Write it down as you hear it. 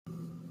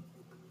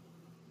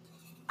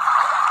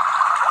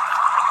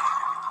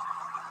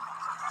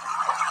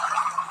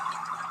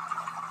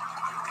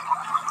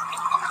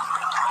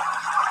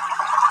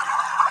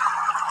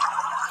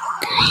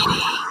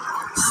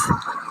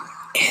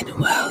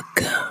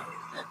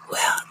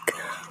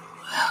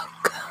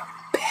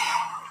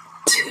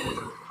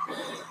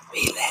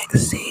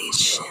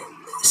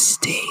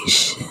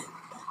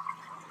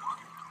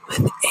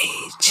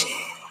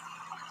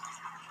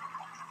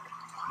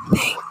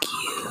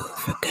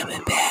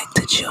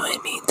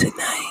join me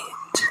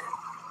tonight.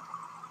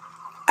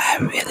 I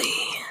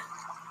really,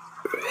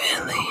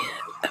 really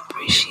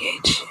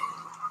appreciate you.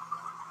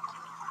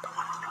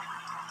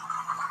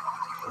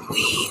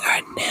 We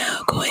are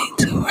now going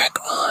to work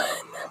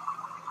on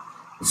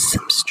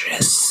some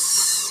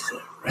stress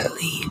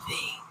relieving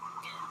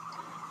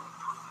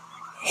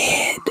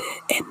head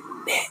and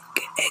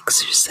neck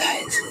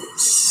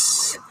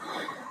exercises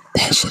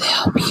that should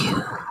help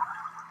you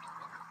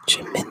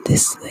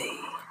tremendously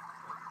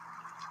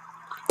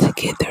to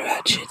get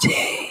throughout your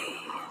day.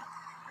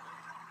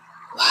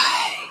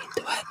 Why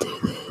do I do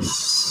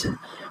this?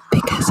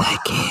 Because I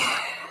care.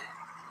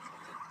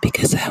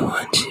 Because I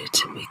want you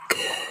to be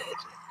good.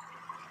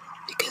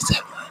 Because I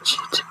want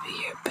you to be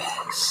your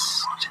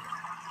best.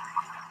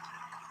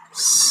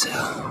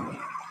 So,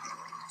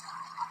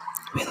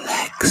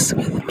 relax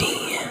with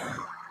me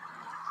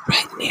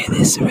right near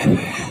this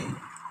river.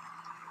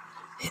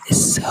 It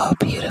is so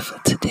beautiful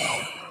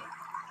today.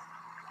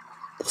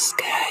 The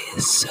sky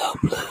is so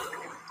blue.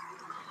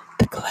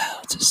 The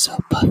clouds are so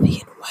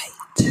puffy and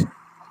white.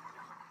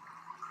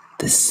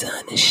 The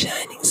sun is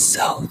shining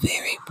so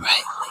very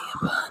brightly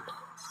upon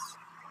us.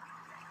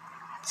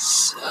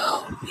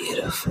 So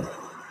beautiful.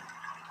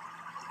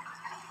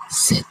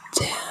 Sit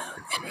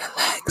down and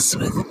relax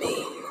with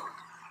me.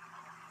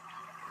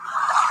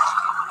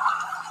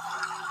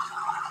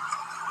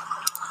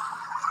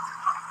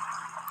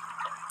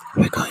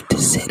 We're going to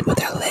sit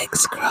with our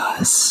legs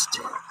crossed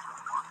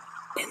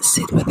and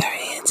sit with our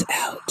hands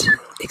out,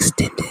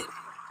 extended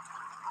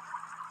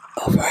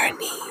over our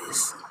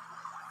knees.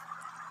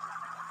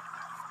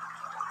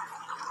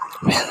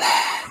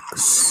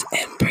 Relax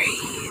and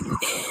breathe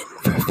in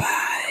for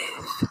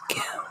 5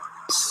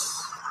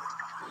 counts.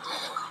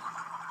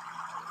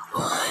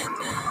 1,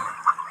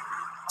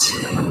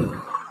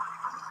 2,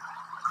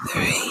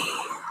 3,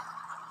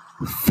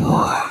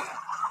 4,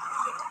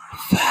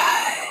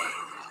 5.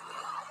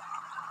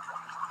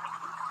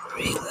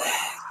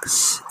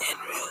 Relax and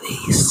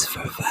release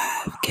for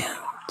 5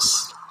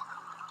 counts.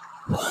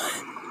 1,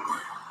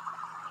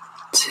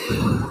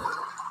 2,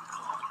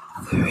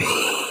 3,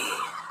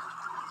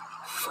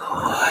 4,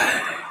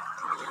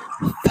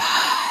 5.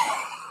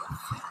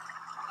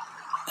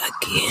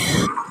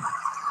 Again.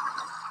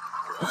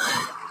 1,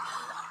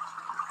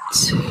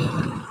 2,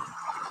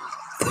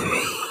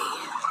 3,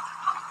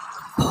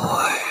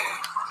 4,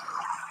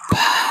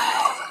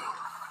 5.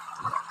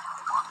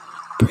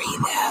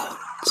 Breathe out.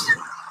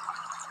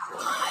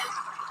 1,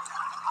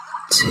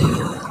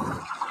 2,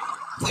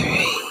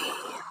 3,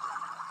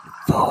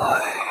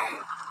 4,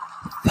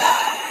 5.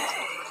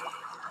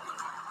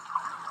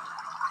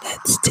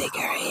 Let's take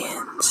our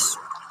hands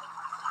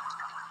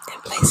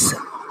and place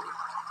them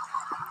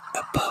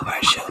above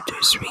our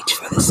shoulders. Reach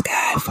for the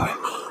sky for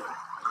me,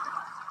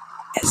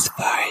 as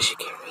far as you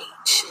can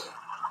reach.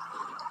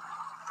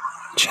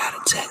 Try to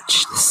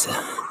touch the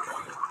sun.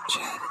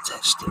 Try to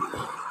touch the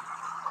moon.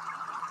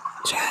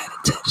 Try to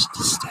touch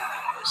the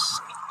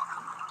stars.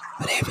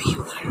 Whatever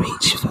you want to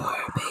reach for,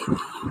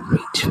 baby, you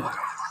reach for it.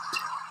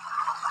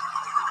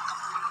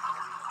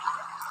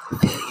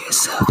 Feel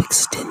yourself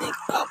extending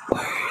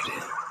upward.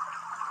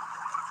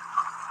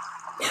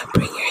 Now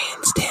bring your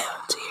hands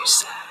down to your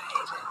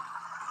side.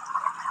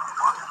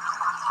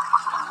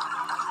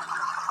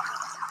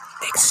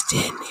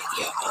 Extend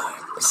your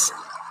arms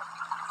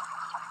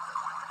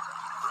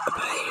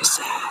by your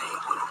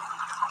side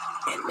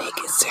and make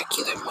a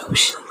circular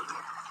motion.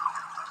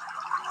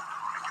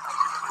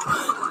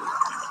 1,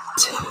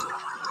 2,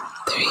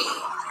 3,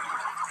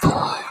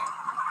 4,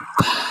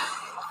 5.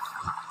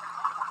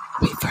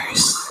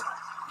 Reverse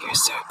your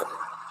circle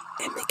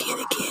and begin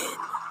again.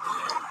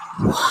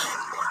 1,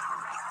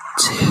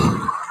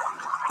 2,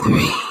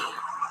 3,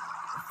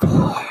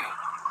 4,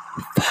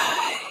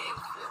 5.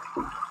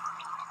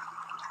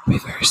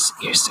 Reverse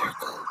your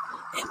circle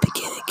and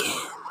begin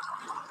again.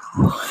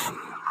 1,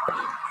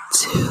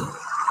 2,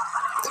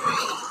 3,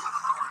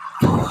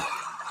 4,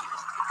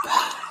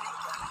 5.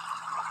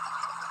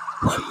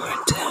 One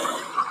more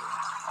time.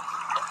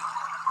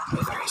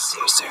 Reverse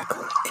your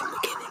circle and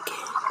begin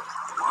again.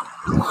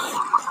 1,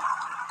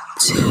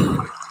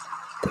 2,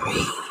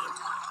 3,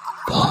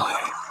 4,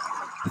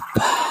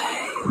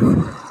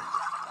 5.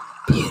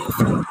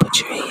 Beautiful. Put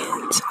your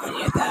hands on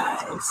your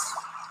thighs.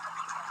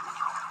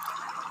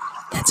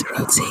 Let's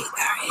rotate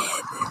our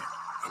head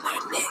and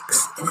our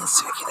necks in a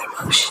circular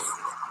motion.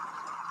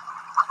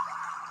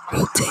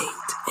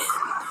 Rotate in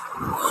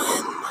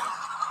 1,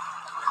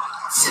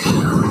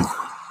 2,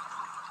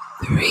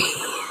 3,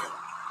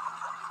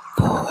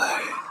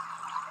 4,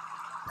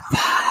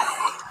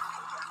 5.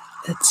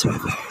 Let's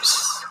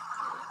reverse.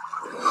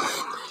 1,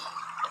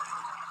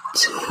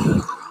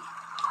 2,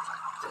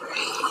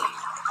 3,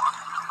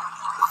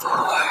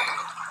 4,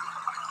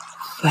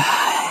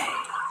 5.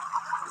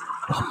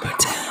 One more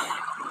time.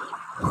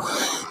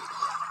 1,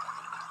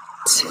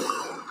 2,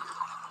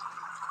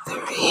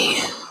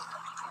 3,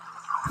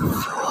 4,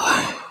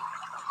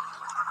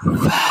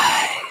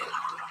 5.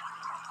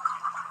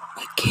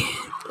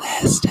 Again,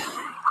 last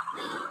time.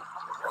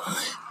 1,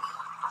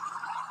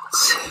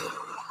 2,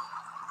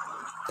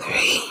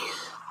 3,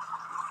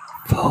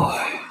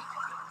 4,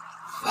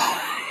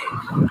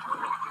 5.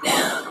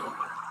 Now,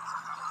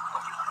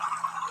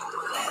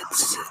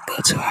 let's go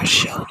to our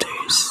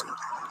shoulders.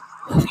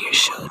 Move your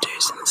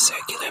shoulders in a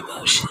circular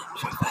motion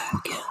for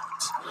 5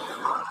 counts.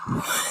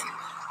 1,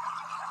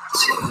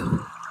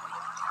 2,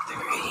 3,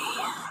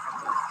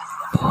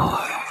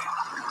 4,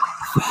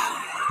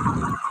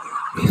 5.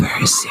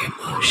 Reverse your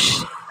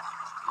motion.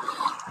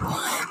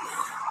 1,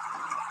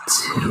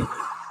 2,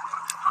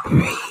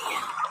 3,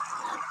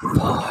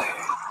 4,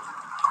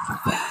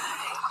 5.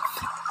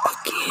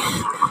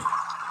 Again.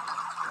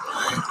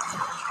 1,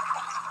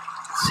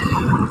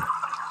 2,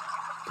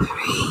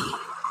 3,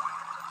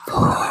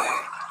 4,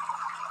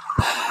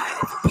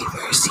 5.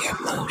 Reverse your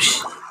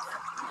motion.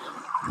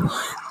 1,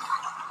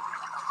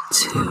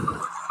 2,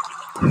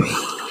 3,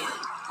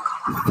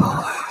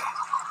 4,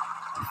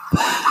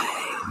 5.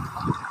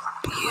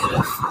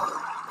 Beautiful.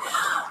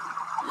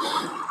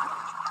 Now,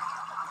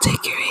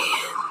 take your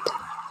hand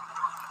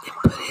and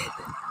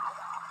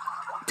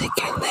take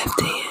your left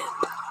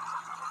hand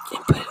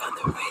and put it on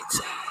the right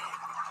side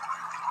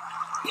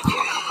of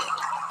your head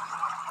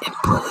and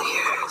pull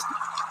your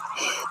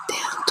head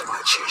down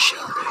towards your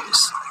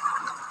shoulders.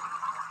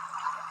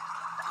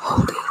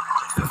 Hold it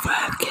for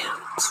 5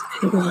 counts.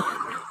 And 1,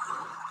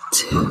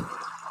 2,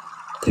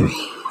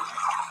 3,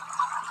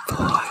 4,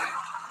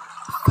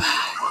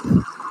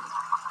 5.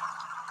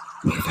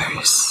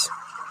 Reverse.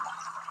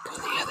 Go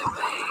the other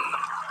way.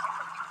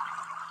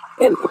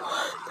 And 1,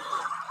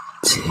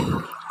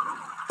 2,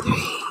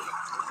 3,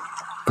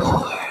 4,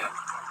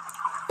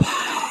 5.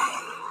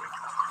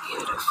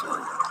 Beautiful.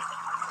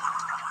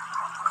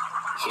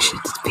 You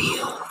should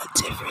feel a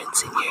difference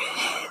in your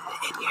head,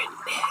 in your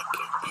neck,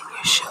 and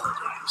your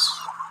shoulders.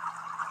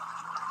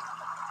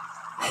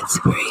 Let's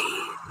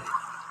breathe.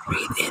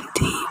 Breathe in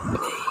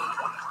deeply.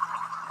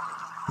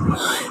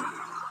 1,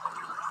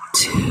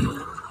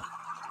 2,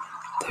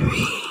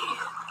 3,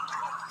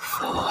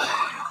 4,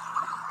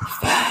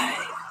 5.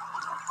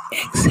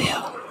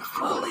 Exhale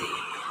fully.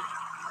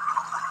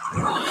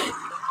 1,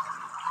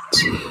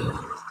 2,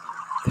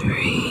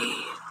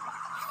 3,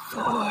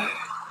 4,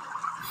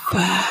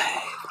 5.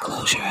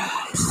 Close your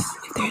eyes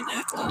if they're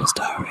not closed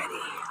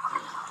already.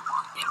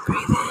 And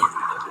breathe in.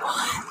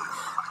 1,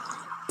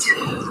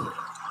 2,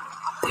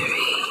 3,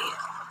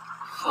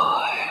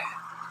 4,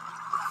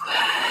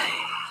 5.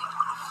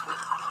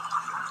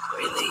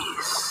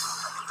 Release.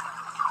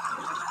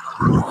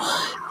 1,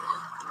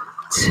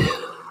 2,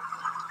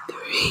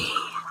 3,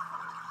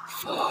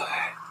 4,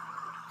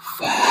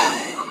 5.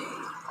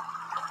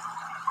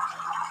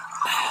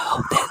 I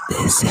hope that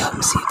this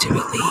helps you to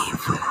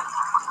relieve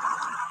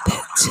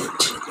that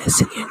tension that's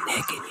in your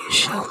neck and your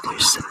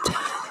shoulders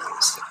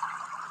sometimes.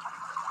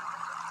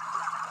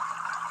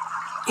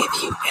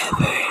 If you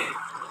ever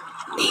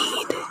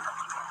need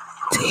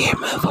to hear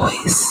my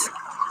voice,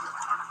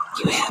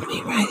 you have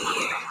me right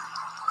here.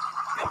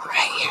 I'm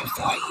right here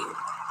for you.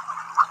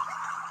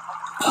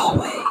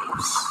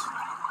 Always.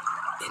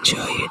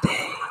 Enjoy your day.